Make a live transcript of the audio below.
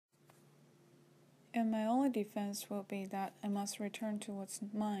And my only defense will be that I must return to what's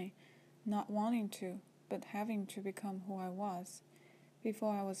mine, not wanting to, but having to become who I was.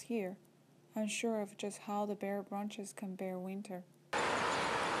 Before I was here, unsure of just how the bare branches can bear winter.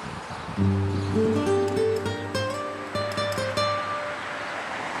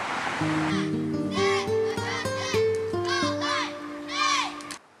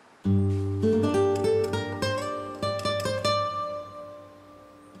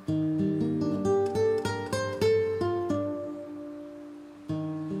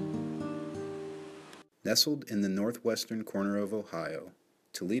 Nestled in the northwestern corner of Ohio,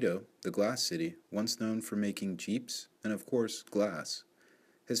 Toledo, the glass city, once known for making Jeeps and, of course, glass,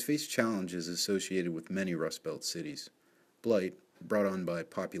 has faced challenges associated with many Rust Belt cities: blight brought on by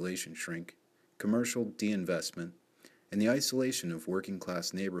population shrink, commercial deinvestment, and the isolation of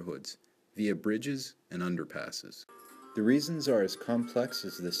working-class neighborhoods via bridges and underpasses. The reasons are as complex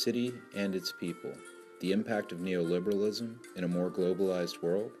as the city and its people: the impact of neoliberalism in a more globalized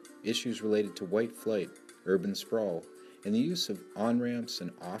world, issues related to white flight, urban sprawl, and the use of on-ramps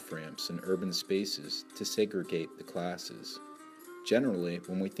and off-ramps in urban spaces to segregate the classes. Generally,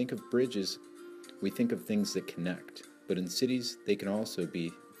 when we think of bridges, we think of things that connect, but in cities, they can also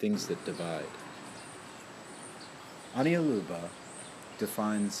be things that divide. Ania Luba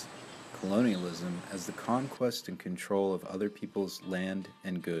defines colonialism as the conquest and control of other people's land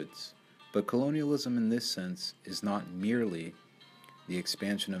and goods. But colonialism in this sense is not merely the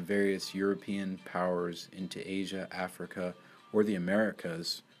expansion of various European powers into Asia, Africa, or the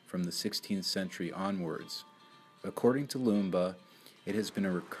Americas from the 16th century onwards. According to Lumba, it has been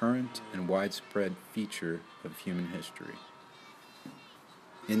a recurrent and widespread feature of human history.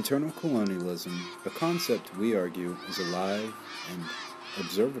 Internal colonialism, a concept we argue is alive and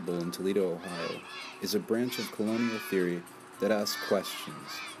observable in Toledo, Ohio, is a branch of colonial theory that asks questions.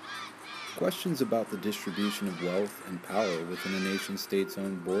 Questions about the distribution of wealth and power within a nation-state's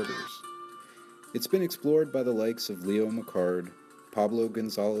own borders. It's been explored by the likes of Leo McCard, Pablo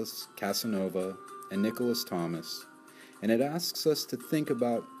Gonzalez Casanova, and Nicholas Thomas, and it asks us to think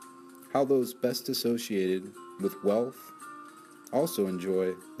about how those best associated with wealth also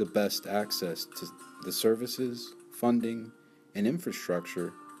enjoy the best access to the services, funding, and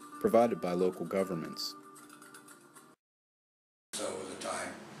infrastructure provided by local governments. So it was a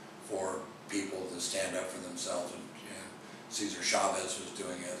time for people to stand up for themselves, and Cesar Chavez was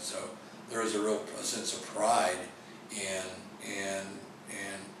doing it. So there is a sense of pride in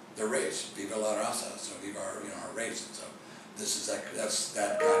their race. Viva la raza, so viva our race. And so that's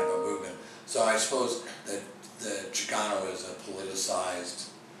that kind of a movement. So I suppose that the Chicano is a politicized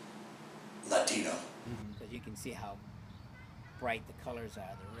Latino. Because you can see how bright the colors are.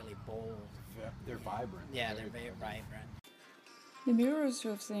 They're really bold. They're vibrant. Yeah, they're very vibrant. The murals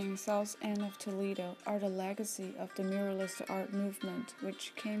you've seen in South End of Toledo are the legacy of the muralist art movement,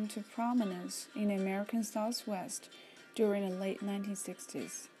 which came to prominence in the American Southwest during the late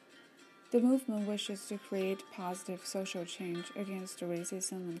 1960s. The movement wishes to create positive social change against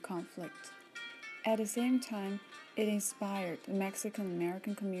racism and conflict. At the same time, it inspired the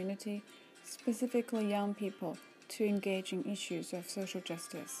Mexican-American community, specifically young people, to engage in issues of social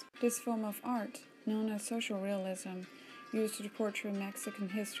justice. This form of art, known as social realism, used to portray Mexican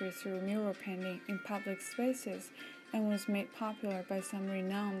history through mural painting in public spaces and was made popular by some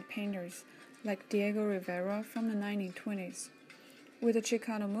renowned painters like Diego Rivera from the 1920s. With the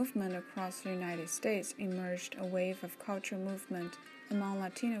Chicano movement across the United States emerged a wave of cultural movement among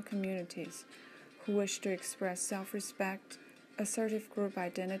Latino communities who wished to express self-respect, assertive group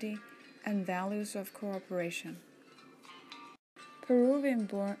identity, and values of cooperation.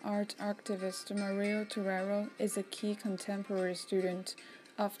 Peruvian-born art activist Mario Torrero is a key contemporary student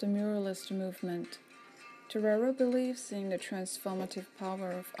of the muralist movement. Torrero believes in the transformative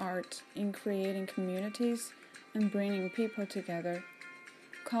power of art in creating communities and bringing people together.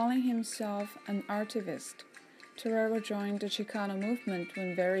 Calling himself an artivist, Torrero joined the Chicano movement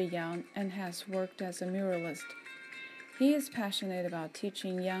when very young and has worked as a muralist. He is passionate about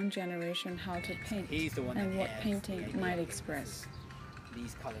teaching young generation how to paint and what painting might express.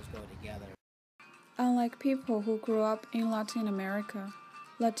 These colors go together. Unlike people who grew up in Latin America,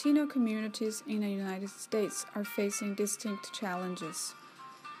 Latino communities in the United States are facing distinct challenges.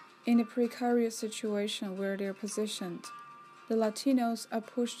 In the precarious situation where they are positioned, the Latinos are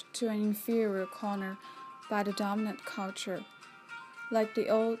pushed to an inferior corner by the dominant culture. Like the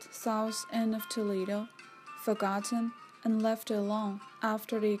old South End of Toledo, forgotten and left alone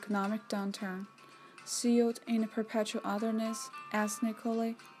after the economic downturn, sealed in a perpetual otherness,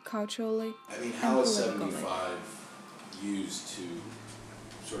 ethnically, culturally, how and is politically. 75 used to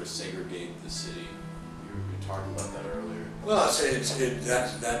sort of segregate the city. You were talking about that earlier. Well,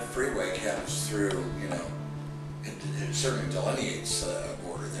 that freeway comes through, you know, it certainly delineates a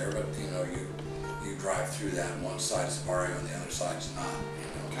border there, but you know, you drive through that, and one side's the barrio and the other side's not.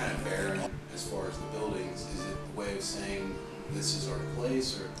 You know, Kind of barren as far as the buildings. Is it a way of saying this is our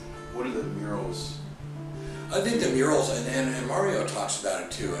place, or what are the murals? I think the murals, and Mario talks about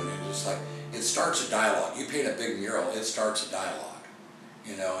it too, and it's like, it starts a dialogue. You paint a big mural, it starts a dialogue.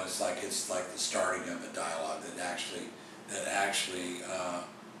 You know, it's like the starting of a dialogue that actually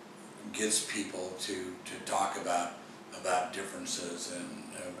gets people to talk about differences and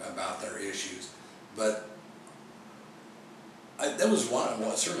about their issues. But that was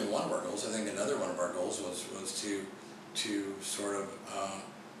certainly one of our goals. I think another one of our goals was to sort of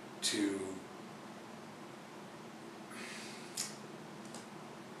to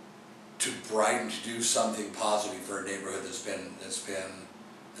brighten, to do something positive for a neighborhood that's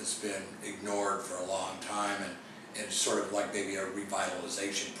been ignored for a long time, and sort of like maybe a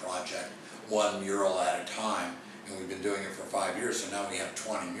revitalization project, one mural at a time. And we've been doing it for 5 years, so now we have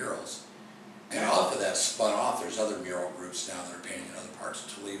 20 murals. And off of that spun off, there's other mural groups now that are painting in other parts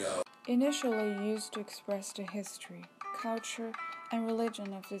of Toledo. Initially used to express the history, culture, and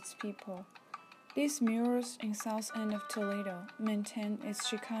religion of its people, these murals in South End of Toledo maintain its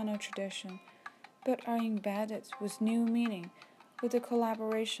Chicano tradition, but are embedded with new meaning with the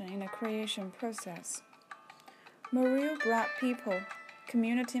collaboration in the creation process. Mario brought people,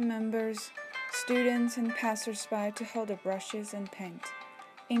 community members, students, and passers-by to hold the brushes and paint,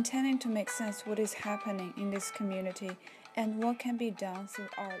 intending to make sense what is happening in this community and what can be done through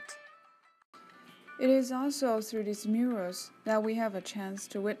art. It is also through these murals that we have a chance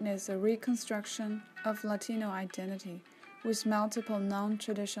to witness a reconstruction of Latino identity with multiple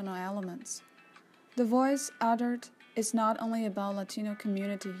non-traditional elements. The voice uttered is not only about Latino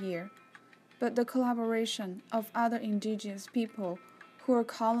community here, but the collaboration of other indigenous people who are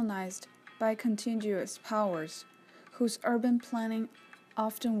colonized by contiguous powers, whose urban planning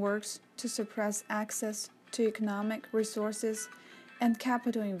often works to suppress access to economic resources and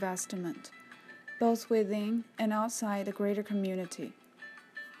capital investment, both within and outside the greater community.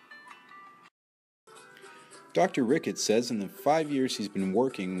 Dr. Ricketts says in the 5 years he's been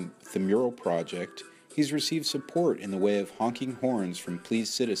working with the mural project, he's received support in the way of honking horns from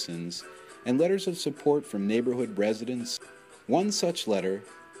pleased citizens and letters of support from neighborhood residents. One such letter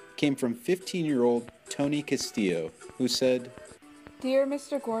came from 15-year-old Tony Castillo, who said, "Dear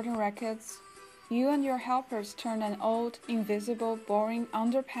Mr. Gordon Ricketts, you and your helpers turned an old, invisible, boring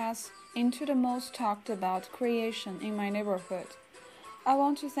underpass into the most talked about creation in my neighborhood. I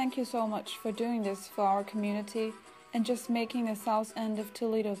want to thank you so much for doing this for our community and just making the South End of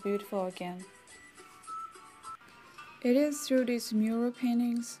Toledo beautiful again." It is through these mural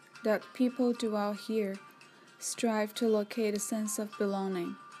paintings that people dwell here strive to locate a sense of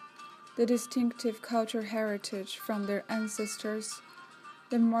belonging, the distinctive cultural heritage from their ancestors,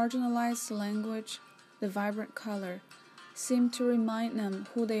 the marginalized language, the vibrant color, seem to remind them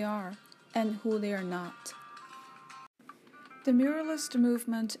who they are and who they are not. The muralist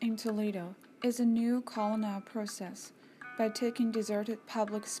movement in Toledo is a new colonial process by taking deserted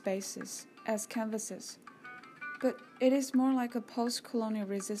public spaces as canvases, but it is more like a post-colonial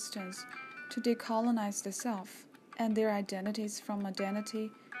resistance to decolonize the South and their identities from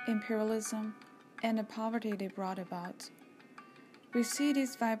modernity, imperialism, and the poverty they brought about. We see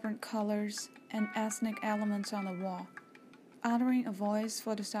these vibrant colors and ethnic elements on the wall, uttering a voice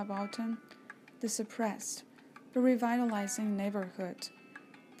for the subaltern, the suppressed, but revitalizing neighborhood,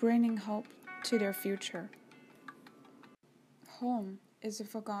 bringing hope to their future. Home is a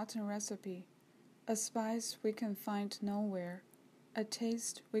forgotten recipe, a spice we can find nowhere, a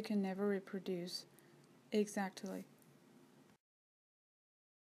taste we can never reproduce. Exactly.